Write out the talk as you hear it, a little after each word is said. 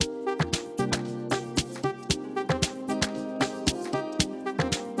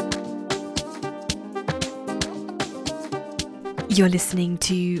You're listening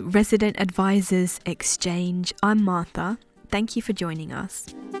to Resident Advisors Exchange. I'm Martha. Thank you for joining us.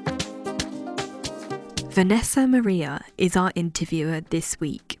 Vanessa Maria is our interviewer this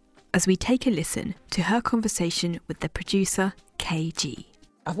week as we take a listen to her conversation with the producer KG.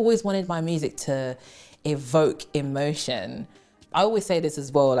 I've always wanted my music to evoke emotion. I always say this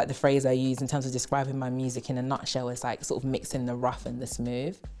as well, like the phrase I use in terms of describing my music in a nutshell is like sort of mixing the rough and the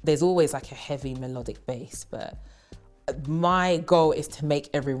smooth. There's always like a heavy melodic bass, but my goal is to make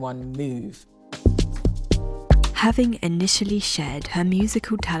everyone move. Having initially shared her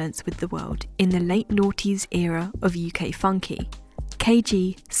musical talents with the world in the late noughties era of UK funky,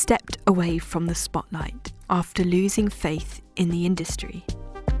 KG stepped away from the spotlight after losing faith in the industry.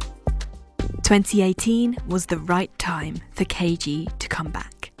 2018 was the right time for KG to come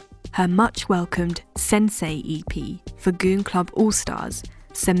back. Her much welcomed Sensei EP for Goon Club All Stars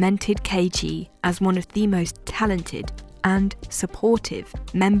cemented KG as one of the most talented and supportive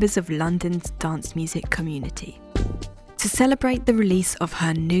members of London's dance music community. To celebrate the release of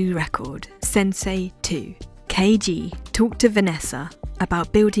her new record, Sensei 2, KG talked to Vanessa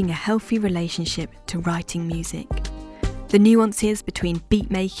about building a healthy relationship to writing music, the nuances between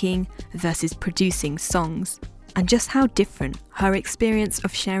beat making versus producing songs, and just how different her experience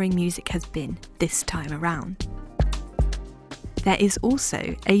of sharing music has been this time around. There is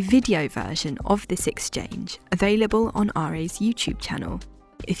also a video version of this exchange available on RA's YouTube channel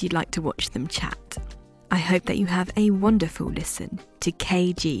if you'd like to watch them chat. I hope that you have a wonderful listen to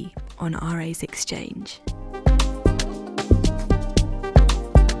KG on RA's exchange.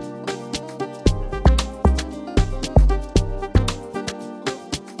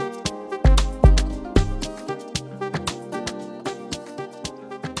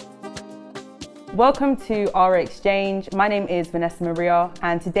 Welcome to RA Exchange. My name is Vanessa Maria,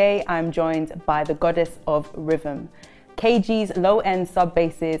 and today I'm joined by the goddess of rhythm. KG's low-end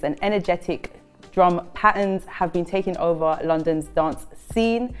sub-basses and energetic drum patterns have been taking over London's dance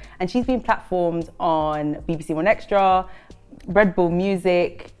scene, and she's been platformed on BBC One Extra, Red Bull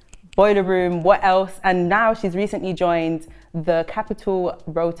Music, Boiler Room, what else? And now she's recently joined the Capital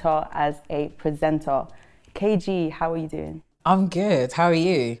Rota as a presenter. KG, how are you doing? I'm good. How are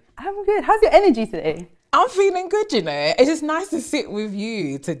you? I'm good. How's your energy today? I'm feeling good, you know. It's just nice to sit with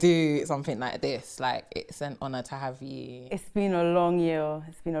you to do something like this. Like, it's an honour to have you. It's been a long year.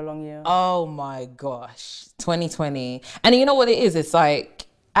 Oh my gosh. 2020. And you know what it is? It's like,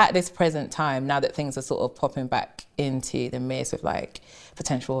 at this present time, now that things are sort of popping back into the midst with like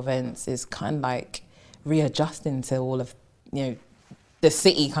potential events, is kind of like readjusting to all of, you know, the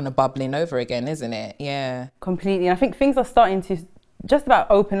city kind of bubbling over again, isn't it? Yeah. Completely. And I think things are starting to just about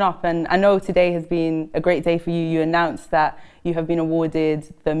open up, and I know today has been a great day for you. You announced that you have been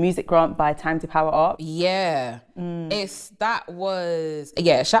awarded the music grant by Time to Power Up. Yeah. Shout out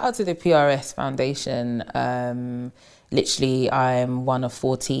to the PRS Foundation. Literally, I'm one of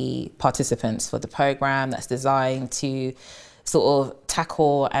 40 participants for the program that's designed to sort of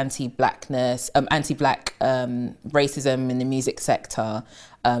tackle anti-black racism in the music sector,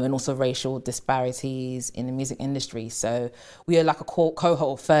 and also racial disparities in the music industry. So we are like a cohort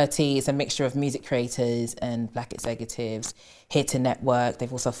of 30. It's a mixture of music creators and black executives here to network.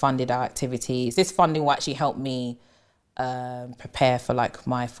 They've also funded our activities. This funding will actually help me prepare for like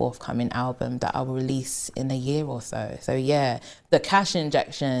my forthcoming album that I will release in a year or so. So yeah, the cash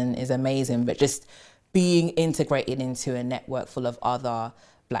injection is amazing, but just being integrated into a network full of other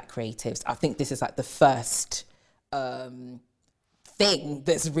black creatives. I think this is like the first thing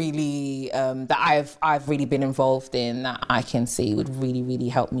that's really that I've really been involved in that I can see would really, really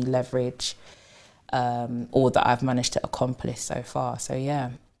help me leverage all that I've managed to accomplish so far. So yeah,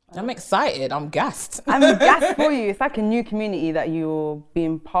 I'm excited. I'm gassed. I'm gassed for you. It's like a new community that you're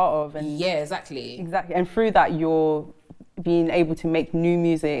being part of, and yeah, exactly. And through that, you're being able to make new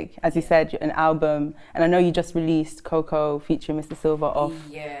music, as you said, an album. And I know you just released Coco featuring Mr. Silver off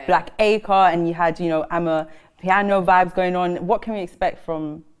Black Acre, and you had, Amma piano vibes going on. What can we expect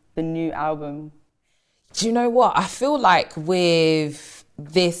from the new album? Do you know what? I feel like with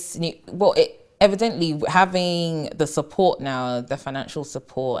this evidently having the support now, the financial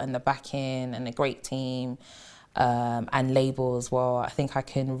support and the backing and a great team and label as well, I think I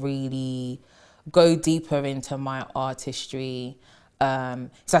can really go deeper into my artistry. So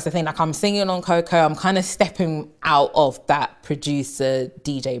that's the thing, like I'm singing on Coco, I'm kind of stepping out of that producer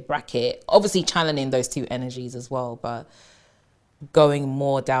DJ bracket, obviously channeling those two energies as well, but going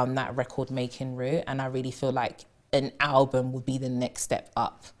more down that record making route. And I really feel like an album would be the next step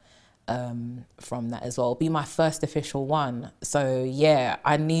up from that as well. It'll be my first official one. So yeah,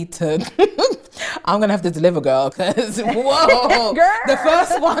 I need to I'm gonna have to deliver, girl, because whoa, Girl.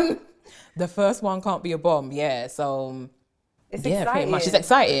 the first one can't be a bomb. Yeah, so It's yeah, exciting. pretty much. It's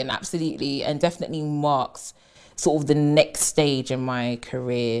exciting, absolutely, and definitely marks sort of the next stage in my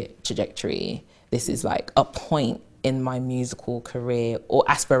career trajectory. This is like a point in my musical career, or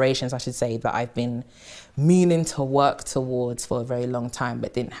aspirations, I should say, that I've been meaning to work towards for a very long time,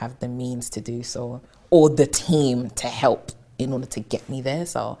 but didn't have the means to do so, or the team to help in order to get me there.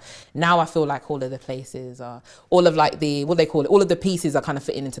 So now I feel like all of the places are, all of like the, what they call it, all of the pieces are kind of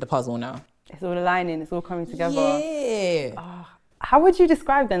fitting into the puzzle now. It's all aligning, it's all coming together. Yeah. How would you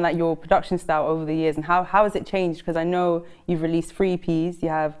describe then like your production style over the years, and how has it changed? Because I know you've released 3 EPs. You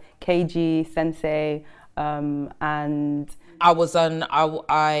have KG, Sensei, and I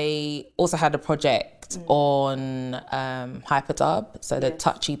also had a project on Hyperdub, so the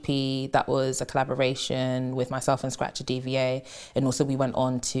Touch EP, that was a collaboration with myself and Scratcher DVA, and also we went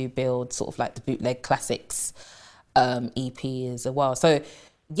on to build sort of like the Bootleg Classics EP as well. So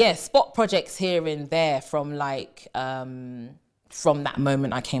yeah, spot projects here and there from like from that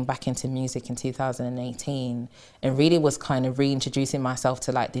moment I came back into music in 2018, and really was kind of reintroducing myself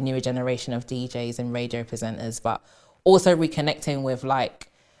to like the newer generation of DJs and radio presenters, but also reconnecting with like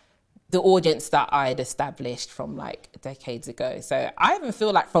the audience that I'd established from like decades ago. So I even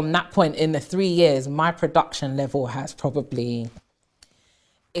feel like from that point in the 3 years, my production level has probably,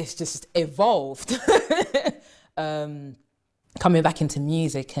 it's just evolved. Coming back into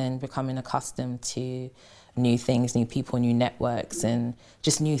music and becoming accustomed to new things, new people, new networks, and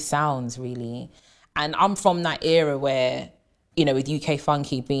just new sounds, really. And I'm from that era where, you know, with UK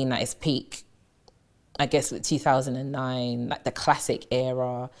Funky being at its peak, I guess with 2009, like the classic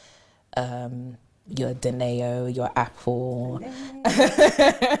era, your Deneo, your Apple, your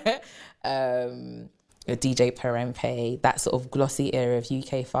DJ Perempe, that sort of glossy era of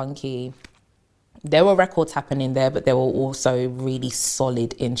UK Funky. There were records happening there, but there were also really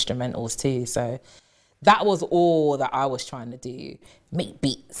solid instrumentals too. So that was all that I was trying to do. Make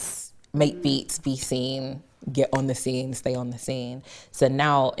beats, be seen, get on the scene, stay on the scene. So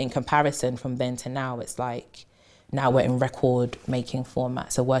now in comparison from then to now, it's like, now we're in record making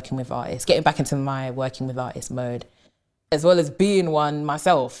format. So working with artists, getting back into my working with artists mode, as well as being one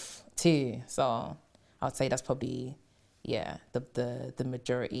myself too. So I would say that's probably, yeah, the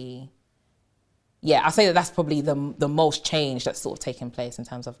majority. Yeah, I say that that's probably the most change that's sort of taken place in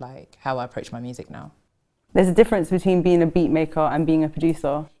terms of like how I approach my music now. There's a difference between being a beat maker and being a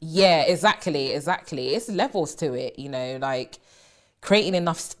producer. Yeah, exactly. It's levels to it, you know, like creating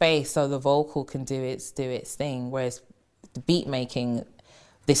enough space so the vocal can do its thing. Whereas the beat making,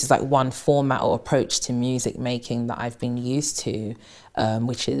 this is like one format or approach to music making that I've been used to,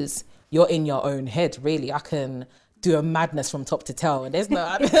 which is you're in your own head, really. I can do a madness from top to tail, and there's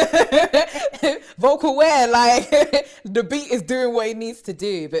no vocal wear, like the beat is doing what it needs to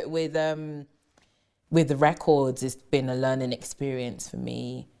do. But with the records, it's been a learning experience for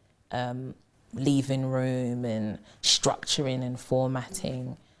me, leaving room and structuring and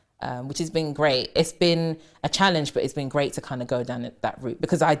formatting, which has been great. It's been a challenge, but it's been great to kind of go down that route,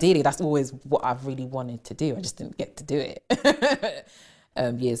 because ideally that's always what I've really wanted to do. I just didn't get to do it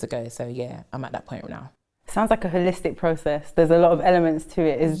years ago. So yeah, I'm at that point now. Sounds like a holistic process. There's a lot of elements to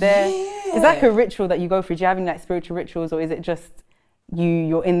it. Is there is that like a ritual that you go through? Do you have any like spiritual rituals, or is it just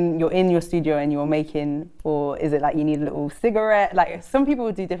you're in your studio and you're making, or is it like you need a little cigarette? Like some people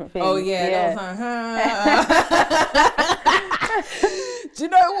do different things. Oh yeah. Do you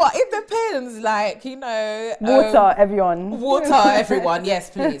know what? It depends. Like, you know, water, everyone. Yes,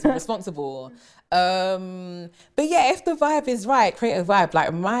 please. Be responsible. But yeah, if the vibe is right, create a vibe.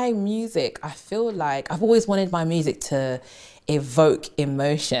 Like my music, I feel like I've always wanted my music to evoke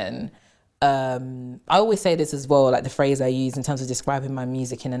emotion. I always say this as well, like the phrase I use in terms of describing my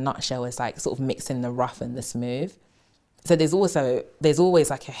music in a nutshell is like sort of mixing the rough and the smooth. So there's always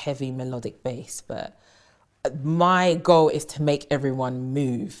like a heavy melodic bass, but my goal is to make everyone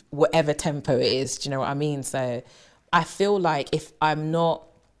move, whatever tempo it is. Do you know what I mean? So I feel like if I'm not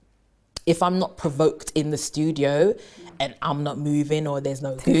provoked in the studio and I'm not moving, or there's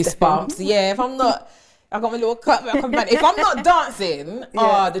no goosebumps, if I'm not, I got my little cut. If I'm not dancing,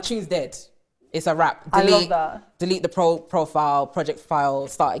 the tune's dead. It's a wrap. I love that. Delete the profile, project file,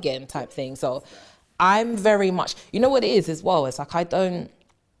 start again type thing. So I'm very much, you know what it is as well? It's like as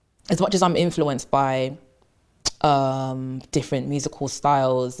much as I'm influenced by different musical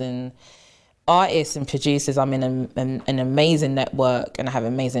styles and artists and producers, I'm in an amazing network, and I have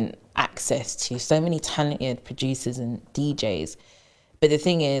amazing access to so many talented producers and DJs. But the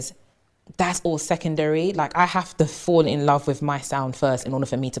thing is, that's all secondary. Like, I have to fall in love with my sound first in order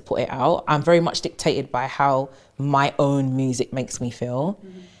for me to put it out. I'm very much dictated by how my own music makes me feel.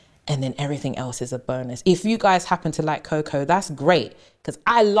 And then everything else is a bonus. If you guys happen to like Coco, that's great, because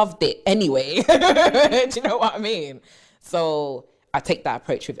I loved it anyway. Do you know what I mean? So I take that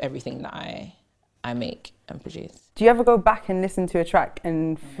approach with everything that I make and produce. Do you ever go back and listen to a track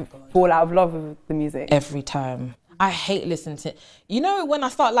and fall out of love with the music? Every time. I hate listening to, you know, when I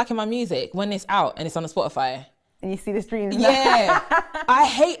start liking my music, when it's out and it's on the Spotify. And you see the streams. Yeah, I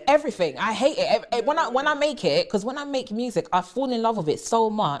hate everything. I hate it. When I make it, because when I make music, I fall in love with it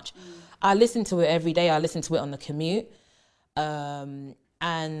so much. I listen to it every day. I listen to it on the commute. And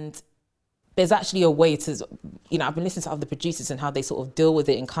there's actually a way to, you know, I've been listening to other producers and how they sort of deal with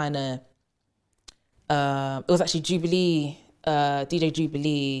it and kind of, it was actually Jubilee, DJ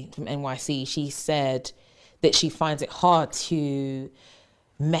Jubilee from NYC. She said that she finds it hard to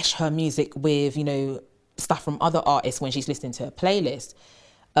mesh her music with, you know, stuff from other artists when she's listening to a playlist.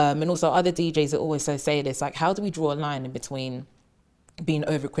 And also other DJs that always say this, like, how do we draw a line in between being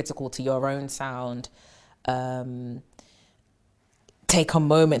overcritical to your own sound, take a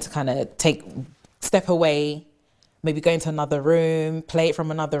moment to kind of step away, maybe go into another room, play it from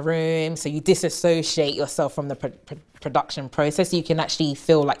another room, so you disassociate yourself from the production process, so you can actually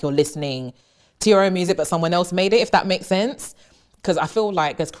feel like you're listening to your own music but someone else made it, if that makes sense. Because I feel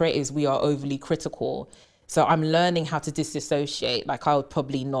like as creatives we are overly critical, so I'm learning how to disassociate. Like, I would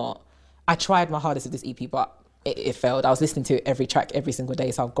probably not, I tried my hardest with this EP but it failed. I was listening to every track every single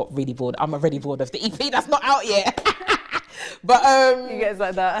day, so I've got really bored. I'm already bored of the EP that's not out yet. But it gets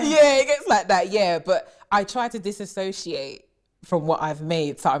like that. Yeah, it gets like that, yeah. But I try to disassociate from what I've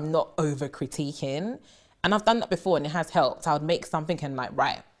made, so I'm not over critiquing. And I've done that before and it has helped. I would make something and like,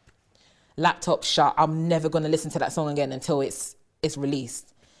 right, laptop shut, I'm never gonna listen to that song again until it's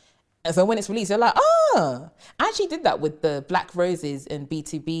released. And so when it's released, you're like, I actually did that with the Black Roses and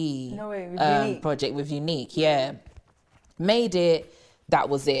B2B project with Unique, yeah. Made it, that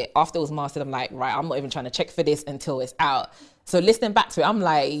was it. After it was mastered, I'm like, right, I'm not even trying to check for this until it's out. So listening back to it, I'm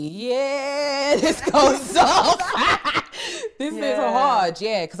like, yeah, this goes off. This is hard,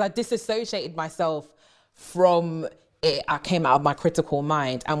 yeah, because I disassociated myself from it. I came out of my critical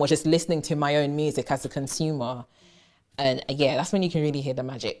mind and was just listening to my own music as a consumer. And yeah, that's when you can really hear the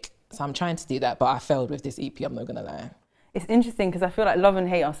magic. So I'm trying to do that, but I failed with this EP, I'm not gonna lie. It's interesting because I feel like love and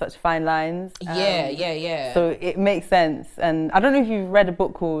hate are such fine lines. Yeah. So it makes sense. And I don't know if you've read a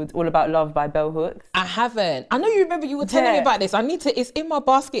book called All About Love by Bell Hooks. I haven't. I know you remember you were telling me about this. I need to, it's in my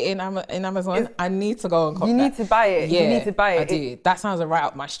basket in Amazon. I need to go and cop You need to buy it. Yeah, you need to buy it. I do. That sounds right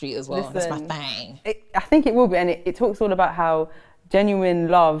up my street as well. That's my thing. I think it will be. And it talks all about how genuine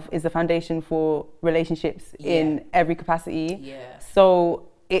love is the foundation for relationships in every capacity. Yeah. So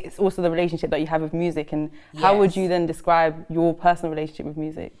it's also the relationship that you have with music. And how would you then describe your personal relationship with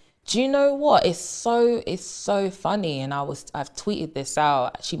music? Do you know what? It's so funny. And I've tweeted this out. I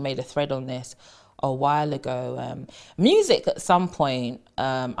actually made a thread on this a while ago. Music at some point,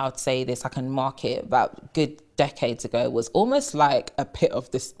 I would say this, I can mark it about good decades ago, was almost like a pit of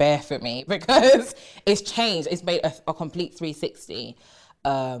despair for me because it's changed. It's made a complete 360.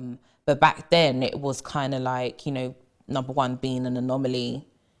 But back then it was kind of like, you know, number one, being an anomaly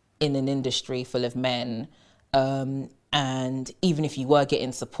in an industry full of men. And even if you were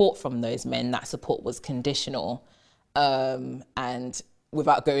getting support from those men, that support was conditional. And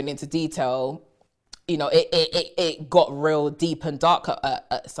without going into detail, you know, it got real deep and dark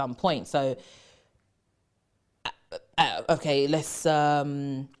at some point. So, okay, let's,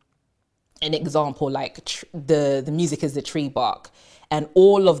 an example, like the music is the tree bark, and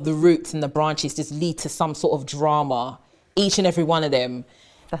all of the roots and the branches just lead to some sort of drama, each and every one of them.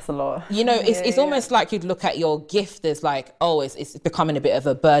 That's a lot. You know, it's almost like you'd look at your gift as like, oh, it's becoming a bit of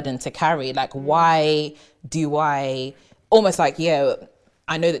a burden to carry. Like, why do I, almost like, yeah,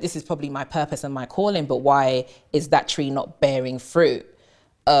 I know that this is probably my purpose and my calling, but why is that tree not bearing fruit?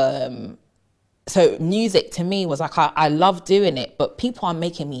 So music to me was like, I love doing it, but people are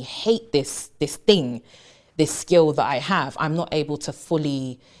making me hate this thing, this skill that I have. I'm not able to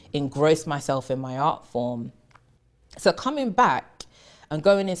fully engross myself in my art form. So coming back and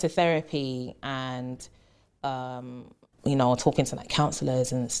going into therapy and, you know, talking to like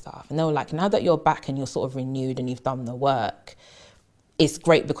counselors and stuff, and they were like, now that you're back and you're sort of renewed and you've done the work, it's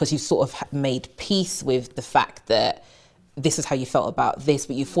great because you've sort of made peace with the fact that this is how you felt about this,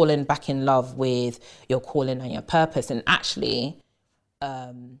 but you've fallen back in love with your calling and your purpose. And actually,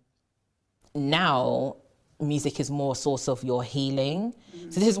 now music is more a source of your healing.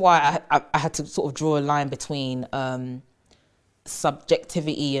 So this is why I had to sort of draw a line between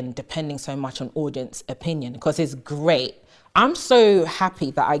subjectivity and depending so much on audience opinion, because it's great. I'm so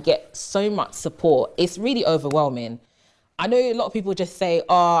happy that I get so much support. It's really overwhelming. I know a lot of people just say,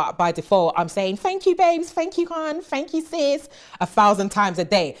 oh, by default, I'm saying, thank you, babes, thank you, Khan, thank you, sis, 1,000 times a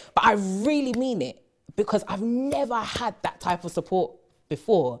day. But I really mean it, because I've never had that type of support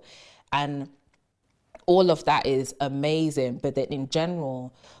before. And all of that is amazing. But then in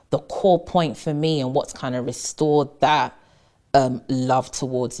general, the core point for me and what's kind of restored that love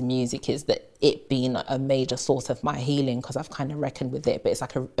towards music is that it being a major source of my healing, because I've kind of reckoned with it, but it's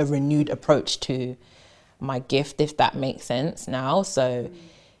like a renewed approach to my gift, if that makes sense now. So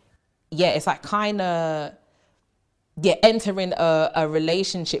yeah, it's like kind of entering a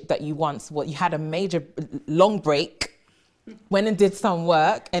relationship that you had a major long break, went and did some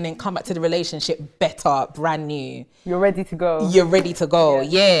work, and then come back to the relationship better, brand new. You're ready to go.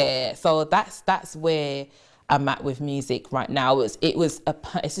 Yeah. So that's where I'm at with music right now. It's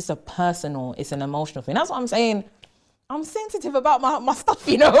just a personal, it's an emotional thing. That's what I'm saying. I'm sensitive about my stuff,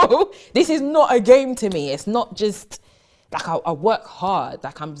 you know. This is not a game to me. It's not just like I work hard.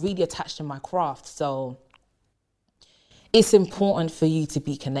 Like I'm really attached to my craft. So it's important for you to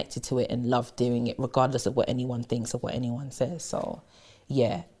be connected to it and love doing it, regardless of what anyone thinks or what anyone says. So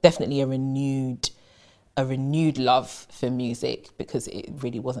yeah, definitely a renewed love for music, because it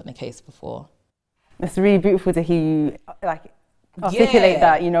really wasn't the case before. It's really beautiful to hear you like articulate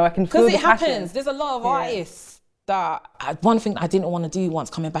that, you know. I can feel the passion. Because it happens. There's a lot of artists that one thing I didn't want to do once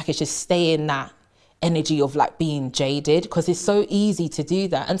coming back is just stay in that energy of like being jaded, because it's so easy to do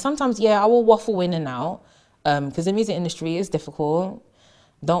that. And sometimes, I will waffle in and out, because the music industry is difficult.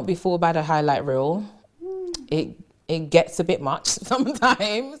 Don't be fooled by the highlight reel. It gets a bit much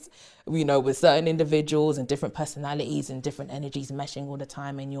sometimes, you know, with certain individuals and different personalities and different energies meshing all the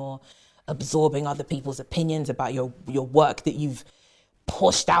time, and you're absorbing other people's opinions about your work that you've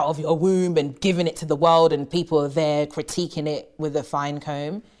pushed out of your womb and given it to the world, and people are there critiquing it with a fine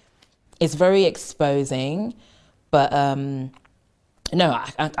comb. It's very exposing, but no,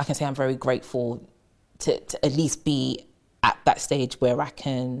 I can say I'm very grateful to at least be at that stage where I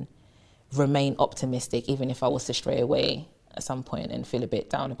can remain optimistic, even if I was to stray away at some point and feel a bit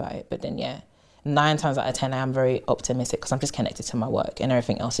down about it. But then 9 times out of 10 I am very optimistic, because I'm just connected to my work, and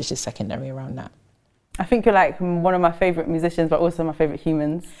everything else is just secondary around that. I think you're like one of my favourite musicians, but also my favourite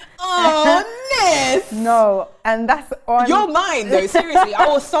humans. Oh, Ness! No, and that's on... You're mine, though, seriously. I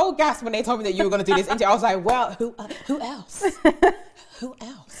was so gassed when they told me that you were going to do this interview. I was like, well, who else? Who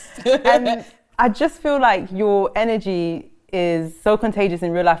else? And I just feel like your energy is so contagious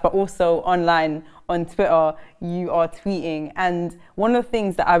in real life, but also online, on Twitter, you are tweeting. And one of the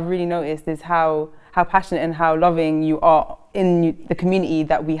things that I've really noticed is how passionate and how loving you are in the community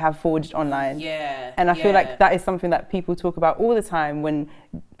that we have forged online. Yeah. And I feel like that is something that people talk about all the time when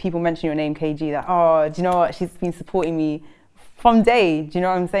people mention your name, KG, that, oh, do you know what? She's been supporting me from day. Do you know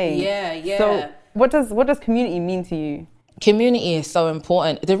what I'm saying? Yeah. So what does community mean to you? Community is so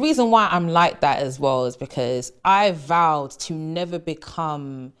important. The reason why I'm like that as well is because I vowed to never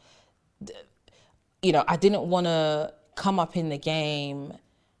become, I didn't want to come up in the game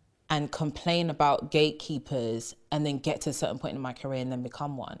and complain about gatekeepers and then get to a certain point in my career and then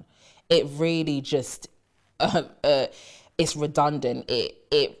become one. It really just, it's redundant.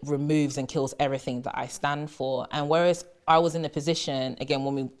 It removes and kills everything that I stand for. And whereas I was in a position, again,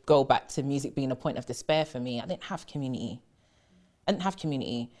 when we go back to music being a point of despair for me, I didn't have community.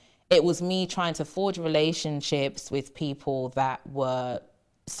 It was me trying to forge relationships with people that were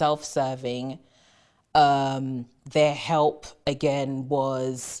self-serving. Their help, again,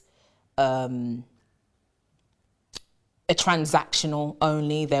 was a transactional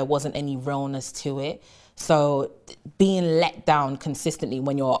only. There wasn't any realness to it. So being let down consistently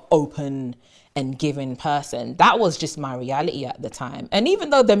when you're open and giving person, that was just my reality at the time. And even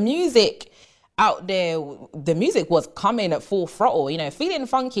though the music out there, the music was coming at full throttle, Feeling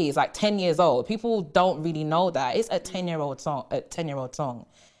Funky is like 10 years old. People don't really know that. It's a 10-year-old song.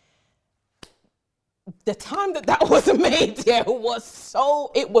 The time that was made,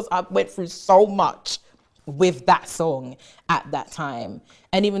 I went through so much with that song at that time.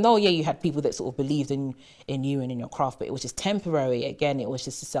 And even though, you had people that sort of believed in you and in your craft, but it was just temporary. Again, it was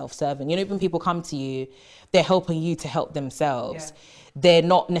just a self-serving. When people come to you, they're helping you to help themselves. Yeah. They're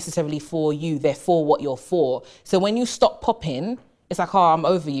not necessarily for you, they're for what you're for. So when you stop popping, it's like, oh, I'm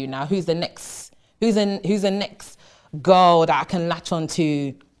over you now. Who's the next girl that I can latch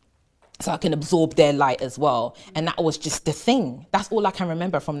onto so I can absorb their light as well? And that was just the thing. That's all I can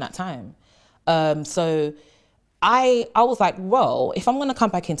remember from that time. So I was like, well, if I'm going to come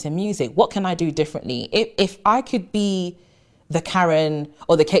back into music, what can I do differently? If I could be the Karen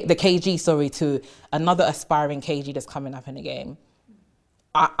or the KG, sorry, to another aspiring KG that's coming up in the game,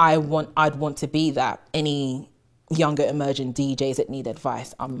 I'd want to be that. Any younger emerging DJs that need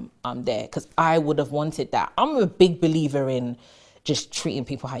advice, I'm there, because I would have wanted that. I'm a big believer in just treating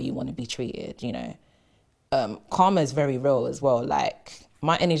people how you want to be treated, you know. Karma is very real as well. Like,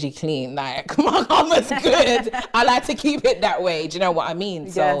 my energy clean, like my karma's good. I like to keep it that way. Do you know what I mean?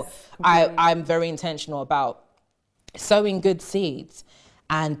 Yes, so completely. I'm very intentional about sowing good seeds.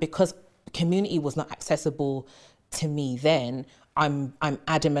 And because community was not accessible to me then, I'm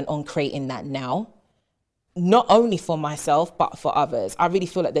adamant on creating that now. Not only for myself, but for others. I really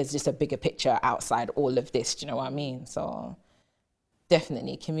feel like there's just a bigger picture outside all of this. Do you know what I mean? So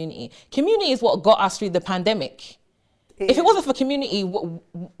definitely community. Community is what got us through the pandemic. If it wasn't for community,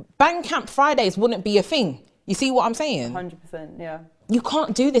 Bandcamp Fridays wouldn't be a thing. You see what I'm saying? 100%, yeah. You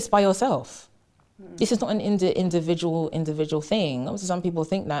can't do this by yourself. This is not an individual thing. Obviously, some people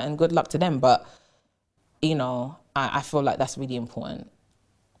think that, and good luck to them. But, you know, I feel like that's really important,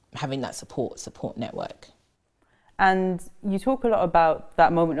 having that support network. And you talk a lot about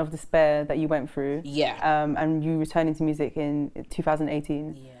that moment of despair that you went through. Yeah. And you returning to music in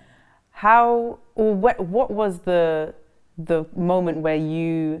 2018. Yeah. What was the moment where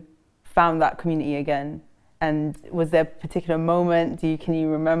you found that community again? And was there a particular moment? Can you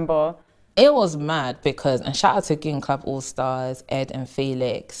remember? It was mad because, and shout out to Goon Club All Stars, Ed and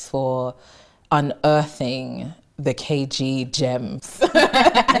Felix, for unearthing the KG gems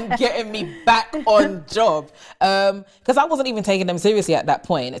and getting me back on job. Because I wasn't even taking them seriously at that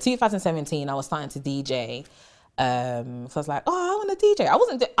point. In 2017, I was starting to DJ. So I was like, oh, I want to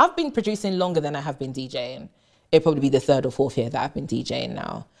DJ. I've been producing longer than I have been DJing. It'll probably be the 3rd or 4th year that I've been DJing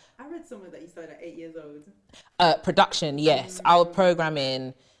now. I read somewhere that you started at 8 years old. Production, yes. I was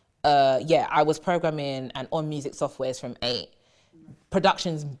programming. I was programming and on music softwares from 8.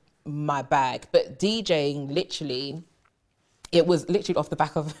 Production's my bag, but DJing, literally, it was literally off the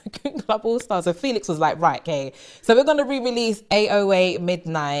back of Club All Stars. So Felix was like, right, okay, so we're gonna re-release 808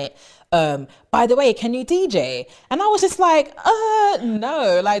 Midnight. By the way, can you DJ? And I was just like,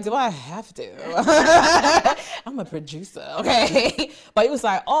 no, like, do I have to? I'm a producer, okay? But it was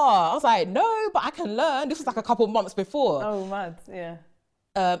like, I was like, no, but I can learn. This was like a couple months before. Oh, mad, yeah.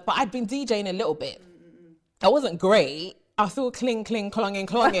 But I'd been DJing a little bit. I wasn't great. I was still clanging, but the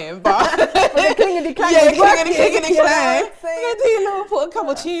clingity clang. Yeah, clingity clang. Yeah, Put a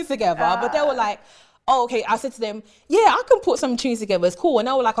couple tunes together. But they were like, oh, okay. I said to them, yeah, I can put some tunes together. It's cool. And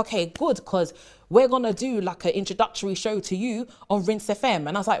they were like, okay, good, because we're gonna do like an introductory show to you on Rinse FM.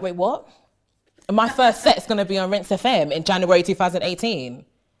 And I was like, wait, what? And my first set's gonna be on Rinse FM in January 2018.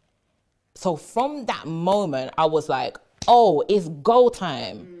 So from that moment, I was like, oh, it's go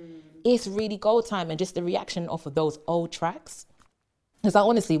time. It's really go time. And just the reaction off of those old tracks, because I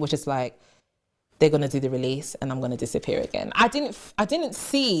honestly was just like, they're gonna do the release and I'm gonna disappear again. I didn't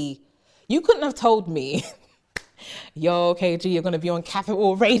see, you couldn't have told me, yo, KG, you're gonna be on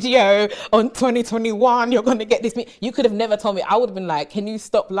Capital Radio on 2021, you're gonna get this. You could have never told me. I would have been like, can you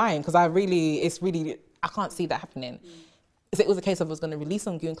stop lying? Because I can't see that happening. So it was a case of I was gonna release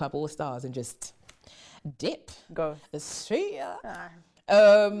on Goon Club All Stars and just dip. Go. Straight up.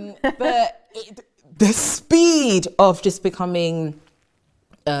 But the speed of just becoming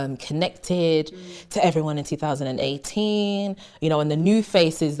connected to everyone in 2018, you know, and the new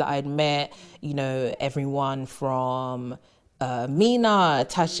faces that I'd met, you know, everyone from Mina,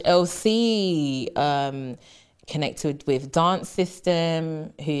 Tash LC, connected with Dance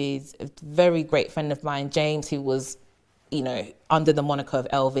System, who's a very great friend of mine, James, who was, you know, under the moniker of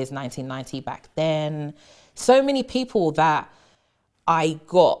Elvis 1990 back then. So many people that I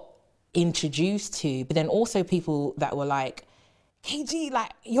got introduced to, but then also people that were like, KG,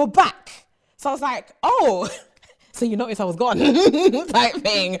 like, you're back. So I was like, oh, so you noticed I was gone type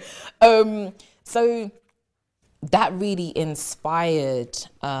thing. So that really inspired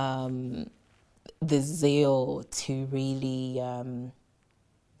the zeal to really,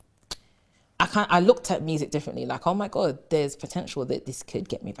 I looked at music differently, like, oh my God, there's potential that this could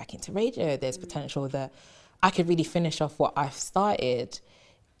get me back into radio. There's potential that I could really finish off what I've started,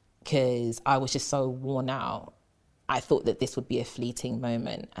 because I was just so worn out. I thought that this would be a fleeting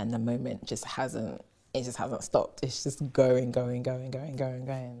moment, and the moment just hasn't stopped. It's just going.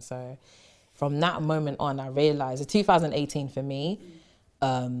 So from that moment on, I realized 2018 for me,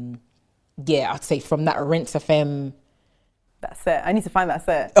 I'd say from that Rinse FM. That set, I need to find that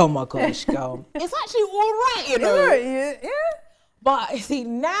set. Oh my gosh, girl. It's actually all right, you know. Yeah. But see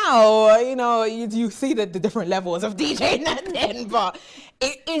now, you know, you see the different levels of DJing then, but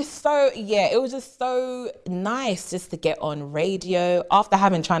it is so, it was just so nice just to get on radio after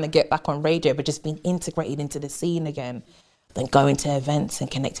trying to get back on radio, but just being integrated into the scene again. Then going to events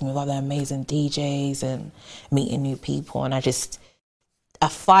and connecting with other amazing DJs and meeting new people. And a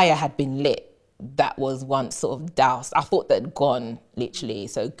fire had been lit that was once sort of doused. I thought that had gone, literally.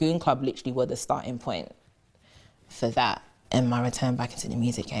 So Goon Club literally were the starting point for that. And my return back into the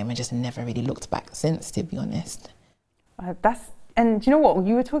music game, I just never really looked back since, to be honest. And do you know what?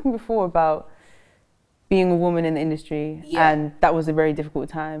 You were talking before about being a woman in the industry, and that was a very difficult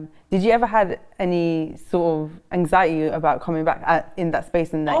time. Did you ever had any sort of anxiety about coming back in that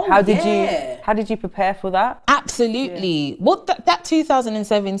space? And how did you prepare for that? Absolutely. Well, that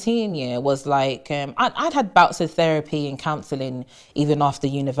 2017 year was like, I'd had bouts of therapy and counselling even after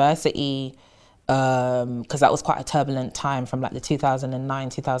university, because that was quite a turbulent time from like the 2009,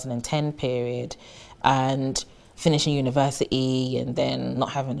 2010 period, and finishing university and then not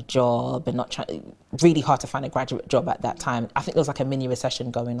having a job and really hard to find a graduate job at that time. I think there was like a mini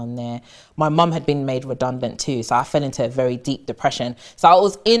recession going on there. My mum had been made redundant too, so I fell into a very deep depression. So I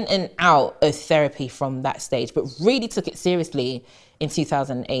was in and out of therapy from that stage, but really took it seriously in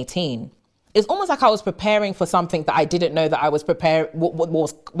 2018. It's almost like I was preparing for something that I didn't know that I was preparing, what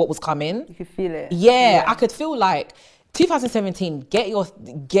was coming. You could feel it. Yeah, I could feel like 2017, get your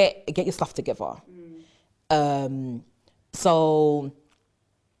stuff together. So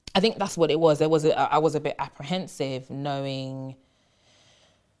I think that's what it was. I was a bit apprehensive knowing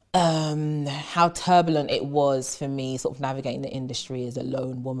how turbulent it was for me sort of navigating the industry as a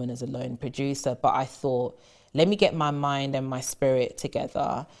lone woman, as a lone producer. But I thought, let me get my mind and my spirit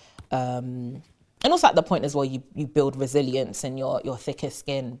together. And also at the point as well, you build resilience and your thicker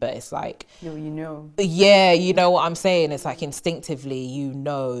skin, but it's like... you know. Yeah, you know what I'm saying? It's like instinctively, you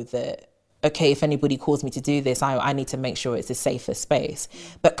know that, okay, if anybody calls me to do this, I need to make sure it's a safer space.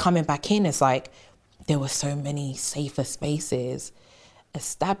 But coming back in, it's like, there were so many safer spaces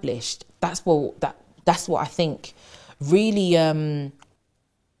established. That's what I think really,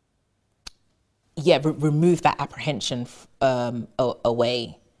 remove that apprehension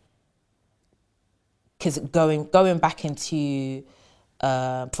away. Because going back into,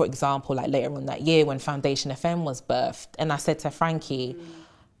 for example, like later on that year when Foundation FM was birthed, and I said to Frankie,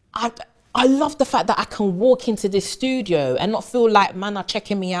 I love the fact that I can walk into this studio and not feel like man are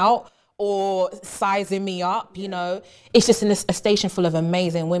checking me out or sizing me up, you know. It's just a station full of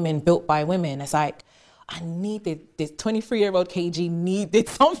amazing women built by women. It's like, I needed this 23-year-old KG needed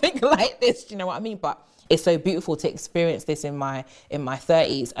something like this, you know what I mean? But it's so beautiful to experience this in my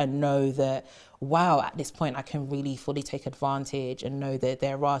 30s and know that, wow, at this point I can really fully take advantage and know that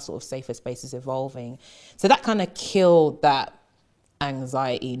there are sort of safer spaces evolving. So that kind of killed that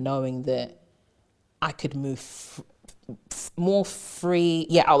anxiety, knowing that I could move more free.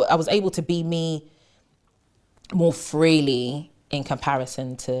 Yeah, I was able to be me more freely in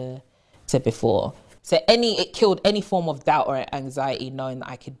comparison to before. So it killed any form of doubt or anxiety, knowing that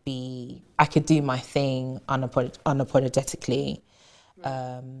I could do my thing unapologetically,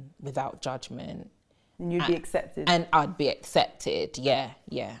 without judgment. And you'd be accepted. And I'd be accepted. Yeah.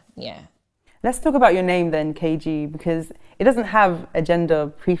 Let's talk about your name then, KG, because it doesn't have a gender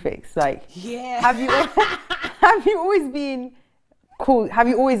prefix. Like, have you always been called? Have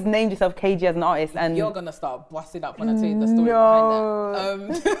you always named yourself KG as an artist? And you're gonna start busting up when I tell you the story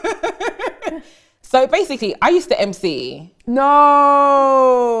behind that. So basically, I used to MC.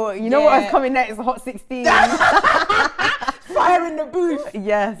 No, you know what is coming next? Hot 16. Fire in the booth.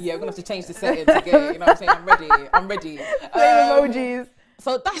 Yes. Yeah, we're gonna have to change the setting to get. You know what I'm saying? I'm ready. Flame emojis.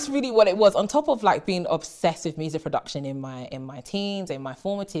 So that's really what it was. On top of like being obsessed with music production in my teens, in my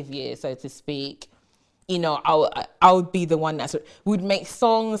formative years, so to speak, you know, I would be the one would make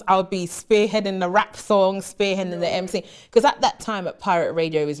songs. I would be spearheading the rap songs, spearheading the MC. Because at that time, Pirate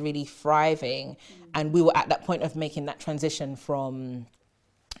Radio was really thriving, and we were at that point of making that transition from,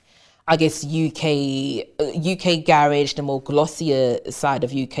 I guess, UK garage, the more glossier side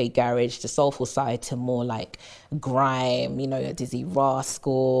of UK garage, the soulful side, to more like grime, you know, your Dizzy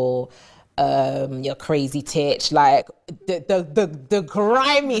Rascal, your Crazy Titch, like the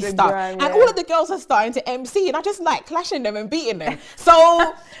grimy stuff. Grime, yeah. And all of the girls are starting to MC, and I just like clashing them and beating them.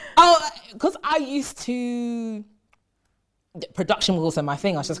 So, because I used to... production was also my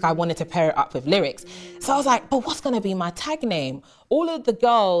thing. I wanted to pair it up with lyrics. So I was like, but what's going to be my tag name? All of the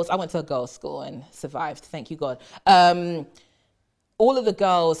girls, I went to a girls' school and survived, thank you God. All of the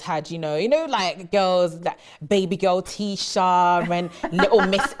girls had, you know, like girls, like Baby Girl Tisha and Little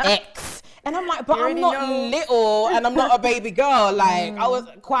Miss X And I'm like, but I'm not little and I'm not a baby girl. Like, I was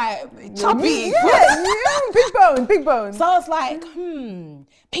quite chubby. Big bones. So I was like,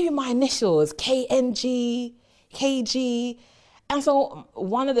 maybe my initials, KNG, KG. And so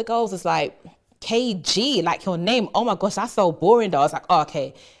one of the girls was like, KG, like your name. Oh my gosh, that's so boring though. I was like, oh,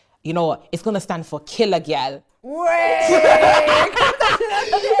 okay, you know what? It's going to stand for Killer Gal. Wait.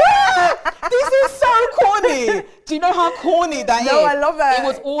 This is so corny. Do you know how corny that is? No, I love that. It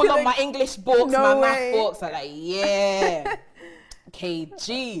was all on my English books, my way. math books. I'm like, yeah.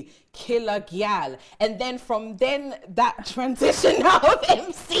 KG, Killer Gal. And then from then, that transition out of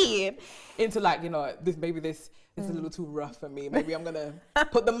MCing into like, you know, this is a little too rough for me. Maybe I'm going to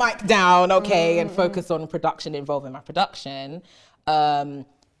put the mic down, okay, and focus on production, involving my production.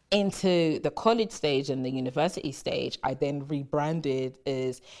 Into the college stage and the university stage, I then rebranded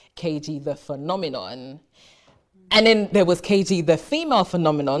as KG the Phenomenon. And then there was KG the Female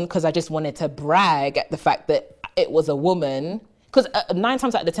Phenomenon, because I just wanted to brag at the fact that it was a woman. Because 9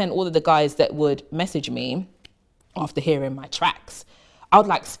 times out of 10, all of the guys that would message me after hearing my tracks, I would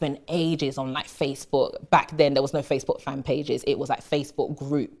like spend ages on like Facebook. Back then, there was no Facebook fan pages. It was like Facebook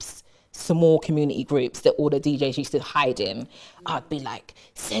groups, small community groups that all the DJs used to hide in. I'd be like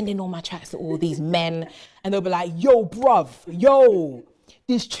sending all my tracks to all these men, and they'll be like, yo, bruv, yo,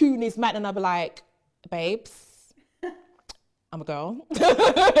 this tune is mad. And I'll be like, babes, I'm a girl.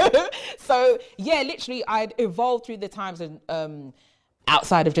 So yeah, literally I'd evolved through the times, and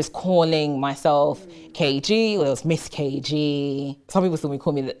outside of just calling myself KG, or it was Miss KG. Some people still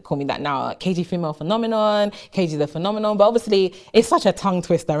call me that now. KG Female Phenomenon, KG the Phenomenon. But obviously, it's such a tongue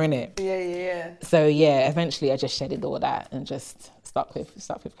twister, innit? Yeah. So yeah, eventually I just shedded all that and just stuck with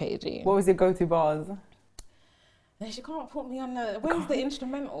KG. What was your go-to bars? You can't put me on the... Where's the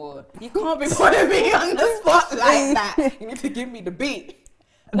instrumental? You can't be putting me on the spot like that. You need to give me the beat.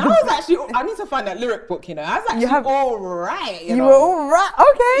 No, I was actually... I need to find that lyric book, you know. I was actually all right, you know. You were all right?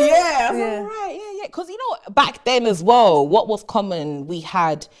 Okay. Yeah, I was all right. Yeah. Because, you know, back then as well, what was common, we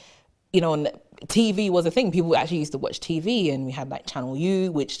had, you know, TV was a thing. People actually used to watch TV, and we had like Channel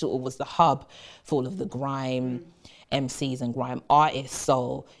U, which sort of was the hub for all of the grime MCs and grime artists.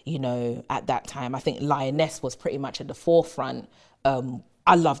 So, you know, at that time, I think Lioness was pretty much at the forefront.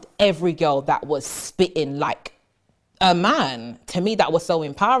 I loved every girl that was spitting like a man. To me, that was so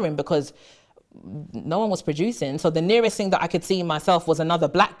empowering because no one was producing. So the nearest thing that I could see myself was another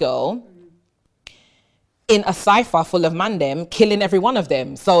black girl in a cypher full of mandem, killing every one of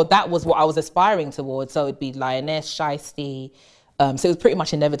them. So that was what I was aspiring towards. So it'd be Lioness, Shiesty. So it was pretty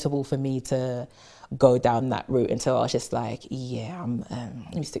much inevitable for me to go down that route until I was just like, yeah,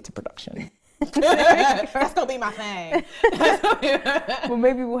 let me stick to production. That's gonna be my thing. Well,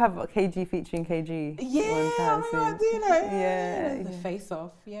 maybe we'll have KG featuring KG. The face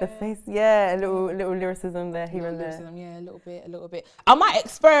off. Yeah. The face. Yeah, a little lyricism there, here and there. Yeah, a little bit. I might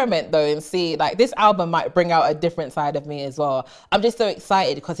experiment though and see. Like this album might bring out a different side of me as well. I'm just so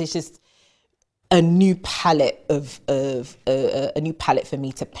excited because it's just a new palette of a new palette for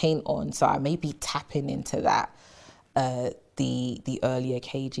me to paint on. So I may be tapping into that. The earlier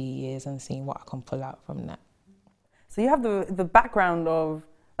KG years and seeing what I can pull out from that. So you have the background of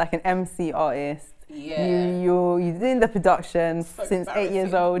like an MC artist. Yeah. You're doing the production since 8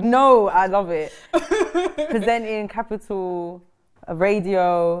 years old. No, I love it. Presenting Capital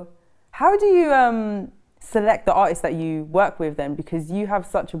Radio. How do you select the artists that you work with then? Because you have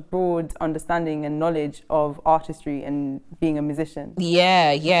such a broad understanding and knowledge of artistry and being a musician.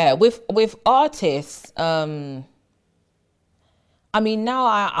 Yeah. With artists, I mean, now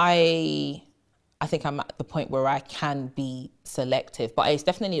I think I'm at the point where I can be selective, but it's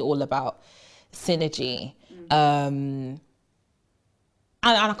definitely all about synergy. And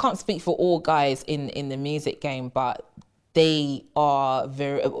I can't speak for all guys in the music game, but they are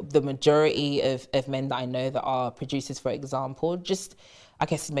the majority of men that I know that are producers, for example, just, I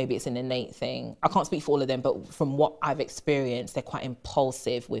guess maybe it's an innate thing. I can't speak for all of them, but from what I've experienced, they're quite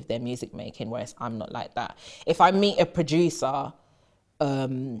impulsive with their music making, whereas I'm not like that. If I meet a producer,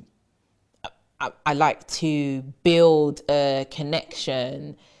 I like to build a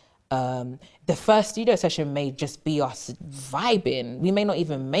connection. The first studio session may just be us vibing. We may not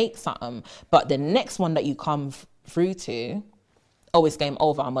even make something, but the next one that you come through to, it's game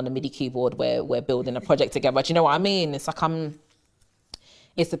over. I'm on a MIDI keyboard where we're building a project together. Do you know what I mean? It's like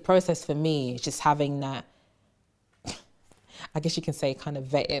it's a process for me. It's just having that, I guess you can say, kind of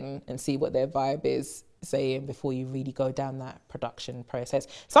vetting and see what their vibe is saying before you really go down that production process.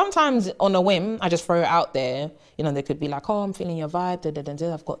 Sometimes on a whim, I just throw it out there. You know, they could be like, I'm feeling your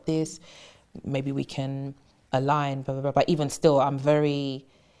vibe, I've got this. Maybe we can align, blah, blah, blah. But even still, I'm very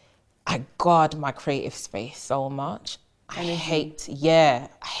I guard my creative space so much. I hate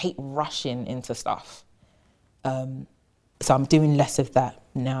rushing into stuff. So I'm doing less of that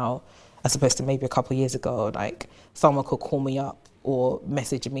now, as opposed to maybe a couple of years ago. Like, someone could call me up or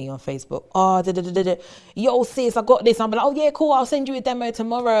message me on Facebook. Oh, yo, sis, I got this. I'm like, oh yeah, cool. I'll send you a demo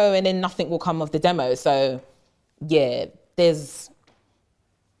tomorrow, and then nothing will come of the demo. So, yeah, there's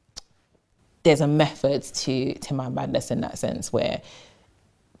a method to my madness in that sense, where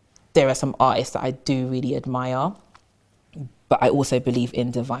there are some artists that I do really admire, but I also believe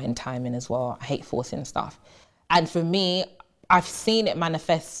in divine timing as well. I hate forcing stuff. And for me, I've seen it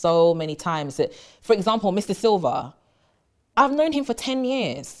manifest so many times that, for example, Mr. Silver, I've known him for 10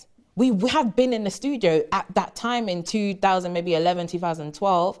 years. We have been in the studio at that time in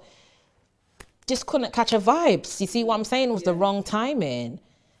 2012, just couldn't catch a vibe. You see what I'm saying? It was the wrong timing.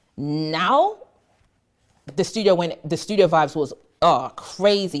 Now, the studio vibes was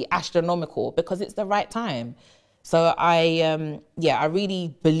crazy, astronomical, because it's the right time. So I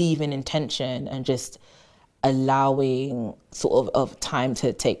really believe in intention and just allowing sort of time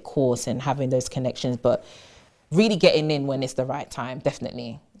to take course and having those connections, but really getting in when it's the right time.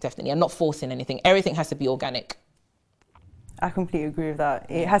 Definitely. I'm not forcing anything. Everything has to be organic. I completely agree with that.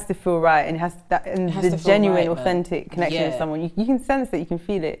 It has to feel right, and the genuine, authentic connection with someone. You can sense it, you can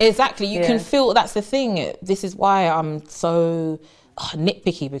feel it. Exactly, you can feel. That's the thing. This is why I'm so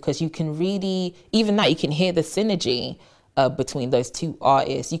nitpicky, because you can really, even that, you can hear the synergy between those two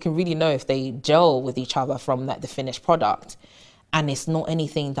artists. You can really know if they gel with each other from the finished product. And it's not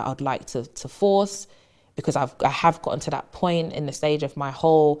anything that I'd like to force, because I have gotten to that point in the stage of my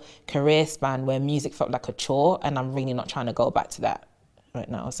whole career span where music felt like a chore, and I'm really not trying to go back to that right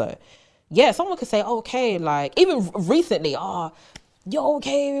now. So yeah, someone could say, okay, like even recently, yo,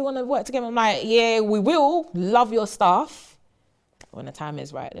 okay, we want to work together. I'm like, yeah, we will. Love your stuff. When the time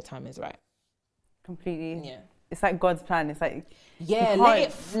is right, the time is right. Completely. Yeah. It's like God's plan. It's like, yeah, let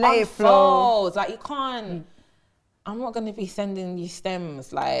it flow. Like, you can't. I'm not going to be sending you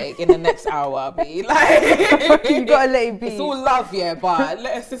stems like in the next hour. I'll be like, you got to let it be. It's all love, yeah, but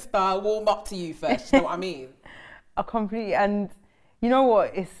let a sister warm up to you first. You know what I mean? Completely. And you know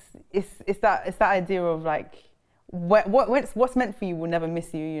what? It's that idea of like, what's meant for you will never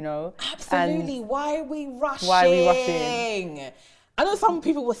miss you. You know? Absolutely. And why are we rushing? I know some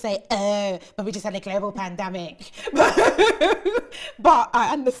people will say, but we just had a global pandemic. But I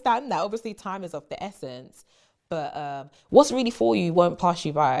understand that. Obviously, time is of the essence. But what's really for you won't pass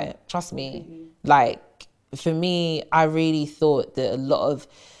you by. Trust me. Mm-hmm. Like, for me, I really thought that a lot of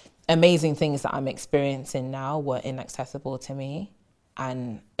amazing things that I'm experiencing now were inaccessible to me.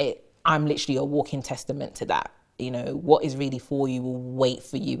 And I'm literally a walking testament to that. You know, what is really for you will wait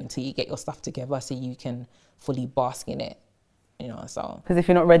for you until you get your stuff together so you can fully bask in it. You know, so. Because if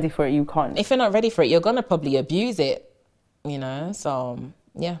you're not ready for it, you can't. If you're not ready for it, you're going to probably abuse it, you know, so,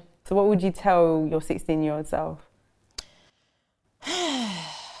 yeah. So what would you tell your 16-year-old self?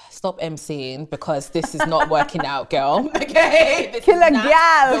 Stop MCing, because this is not working out, girl. Okay? This Kill a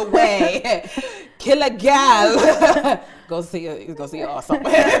gal. The way. Kill a gal. Go see your ass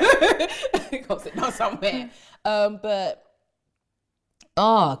somewhere. Go sit down somewhere. But,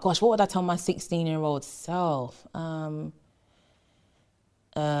 oh gosh, what would I tell my 16-year-old self?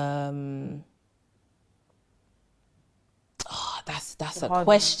 That's a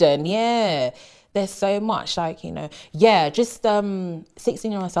question. Yeah, there's so much, like, you know, just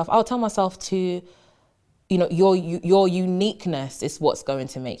 16-year-old self, I'll tell myself to, you know, your uniqueness is what's going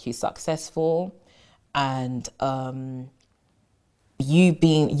to make you successful, and you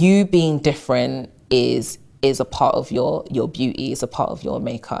being different is a part of your beauty, is a part of your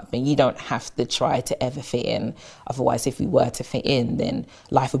makeup, and you don't have to try to ever fit in. Otherwise, if we were to fit in, then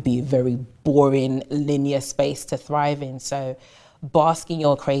life would be a very boring, linear space to thrive in. So bask in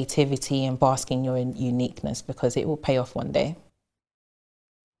your creativity and bask in your uniqueness, because it will pay off one day.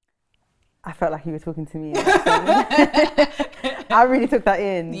 I felt like you were talking to me. I really took that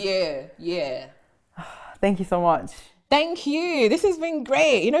in. Yeah. Thank you so much. Thank you. This has been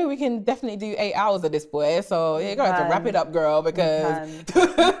great. You know, we can definitely do 8 hours of this, boy. So you're going to have to wrap it up, girl, because...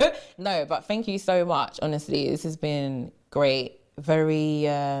 No, but thank you so much. Honestly, this has been great. Very,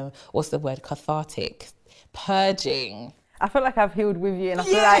 what's the word? Cathartic. Purging. I feel like I've healed with you, and I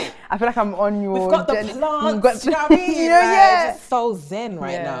feel like I'm on your... We've got the plants, you know what I mean? Just so zen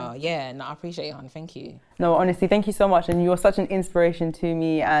right now. Yeah, no, I appreciate it, hon. Thank you. No, honestly, thank you so much. And you're such an inspiration to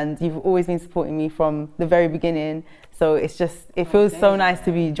me, and you've always been supporting me from the very beginning. So it feels so nice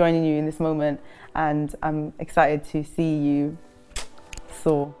to be joining you in this moment, and I'm excited to see you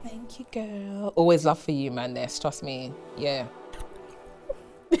soar. Thank you, girl. Always love for you, man. Trust me. Yeah.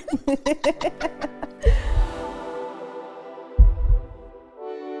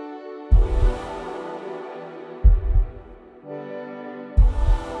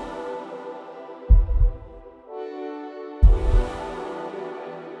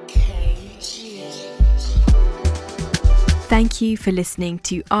 Thank you for listening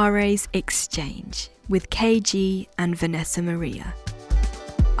to RA's Exchange with KG and Vanessa Maria.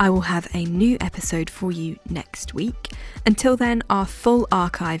 I will have a new episode for you next week. Until then, our full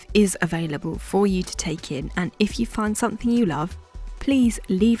archive is available for you to take in, and if you find something you love, please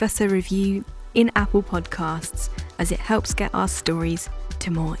leave us a review in Apple Podcasts, as it helps get our stories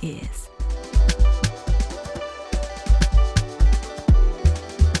to more ears.